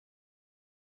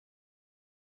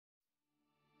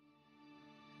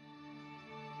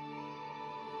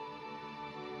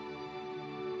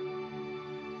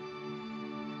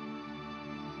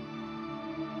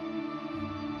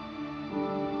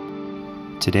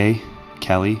Today,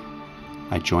 Kelly,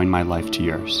 I join my life to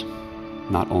yours,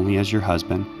 not only as your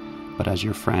husband, but as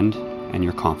your friend and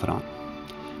your confidant.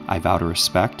 I vow to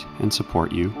respect and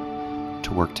support you,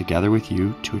 to work together with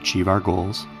you to achieve our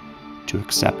goals, to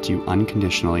accept you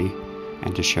unconditionally,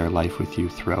 and to share life with you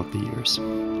throughout the years.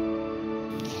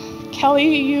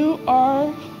 Kelly, you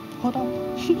are,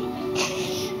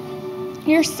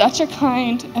 you're such a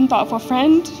kind and thoughtful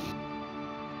friend.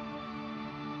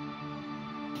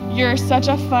 You're such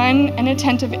a fun and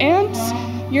attentive aunt.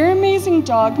 You're an amazing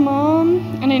dog mom,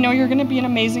 and I know you're gonna be an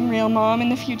amazing real mom in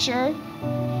the future.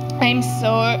 I'm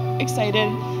so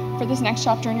excited for this next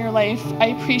chapter in your life. I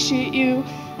appreciate you,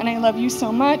 and I love you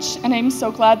so much, and I'm so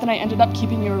glad that I ended up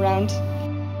keeping you around.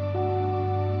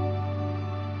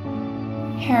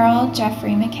 Harold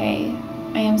Jeffrey McKay,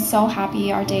 I am so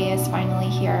happy our day is finally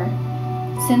here.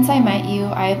 Since I met you,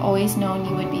 I have always known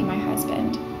you would be my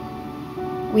husband.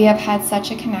 We have had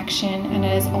such a connection, and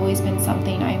it has always been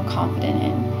something I am confident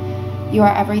in. You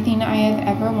are everything I have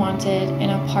ever wanted in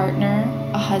a partner,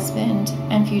 a husband,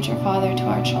 and future father to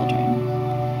our children.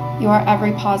 You are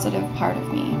every positive part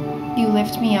of me. You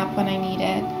lift me up when I need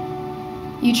it.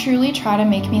 You truly try to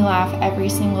make me laugh every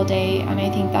single day, and I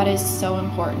think that is so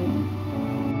important.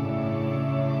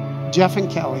 Geoff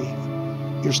and Kelly,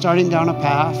 you're starting down a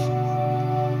path.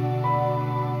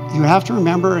 You have to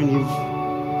remember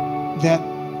that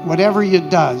whatever you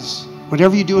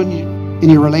do in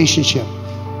your relationship,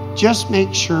 just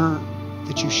make sure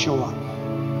that you show up.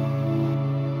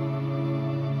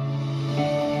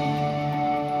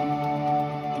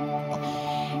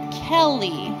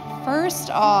 Kelly,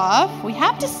 first off, we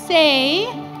have to say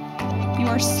you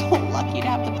are so lucky to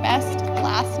have the best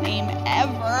last name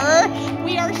ever.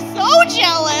 We are so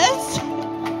jealous.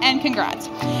 And congrats.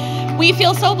 We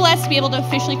feel so blessed to be able to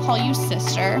officially call you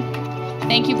sister.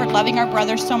 Thank you for loving our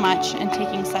brother so much and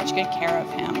taking such good care of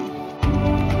him.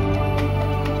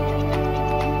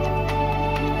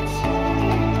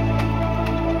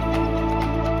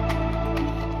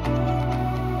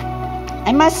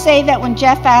 I must say that when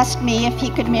Geoff asked me if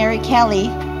he could marry Kelly,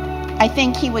 I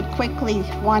think he would quickly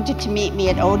wanted to meet me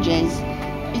at OJ's,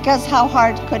 because how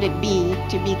hard could it be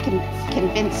to be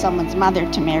convince someone's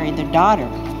mother to marry their daughter?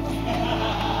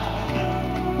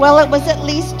 Well, it was at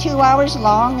least 2 hours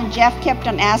long, and Geoff kept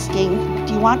on asking,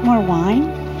 "Do you want more wine?"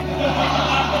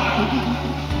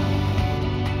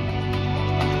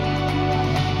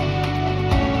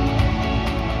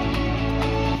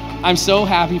 I'm so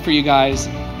happy for you guys.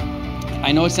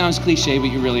 I know it sounds cliche,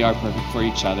 but you really are perfect for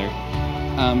each other.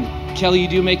 Kelly, you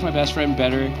do make my best friend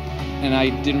better, and I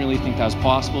didn't really think that was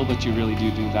possible, but you really do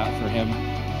that for him.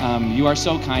 You are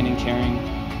so kind and caring.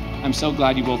 I'm so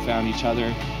glad you both found each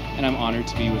other, and I'm honored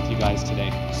to be with you guys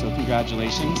today. So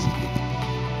congratulations.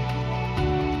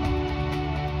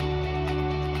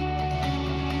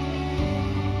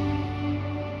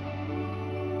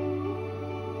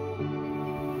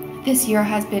 This year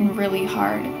has been really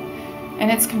hard,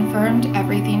 and it's confirmed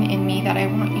everything in me that I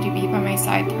want you to be by my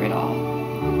side through it all.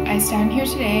 I stand here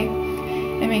today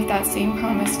and make that same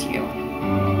promise to you.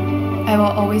 I will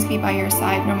always be by your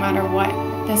side no matter what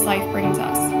this life brings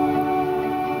us.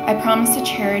 I promise to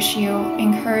cherish you,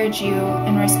 encourage you,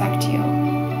 and respect you.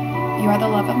 You are the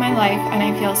love of my life, and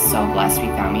I feel so blessed we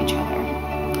found each other.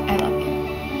 I love you.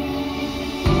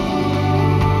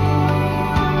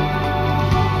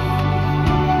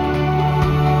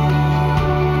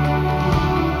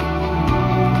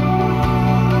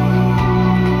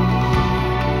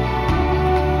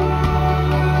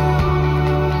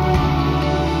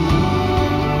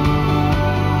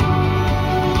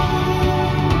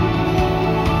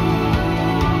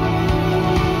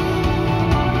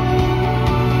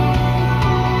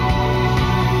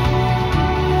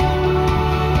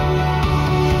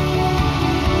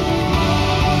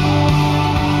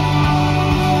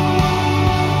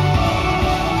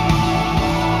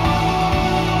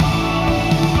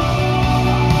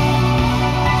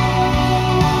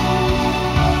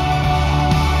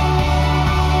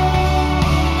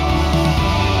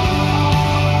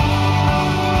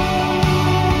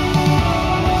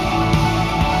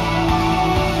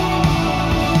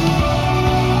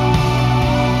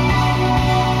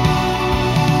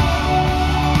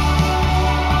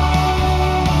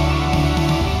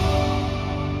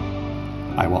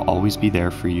 I will always be there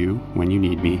for you when you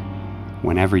need me,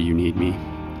 whenever you need me,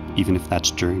 even if that's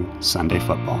during Sunday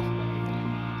football.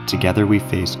 Together we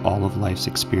face all of life's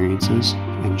experiences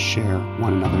and share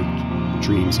one another's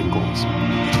dreams and goals.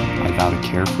 I vow to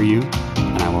care for you,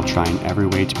 and I will try in every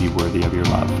way to be worthy of your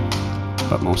love.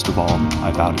 But most of all,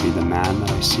 I vow to be the man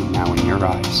that I see now in your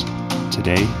eyes,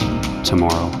 today,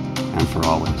 tomorrow, and for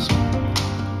always.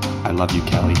 I love you,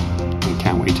 Kelly, and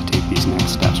can't wait to take these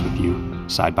next steps with you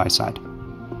side by side.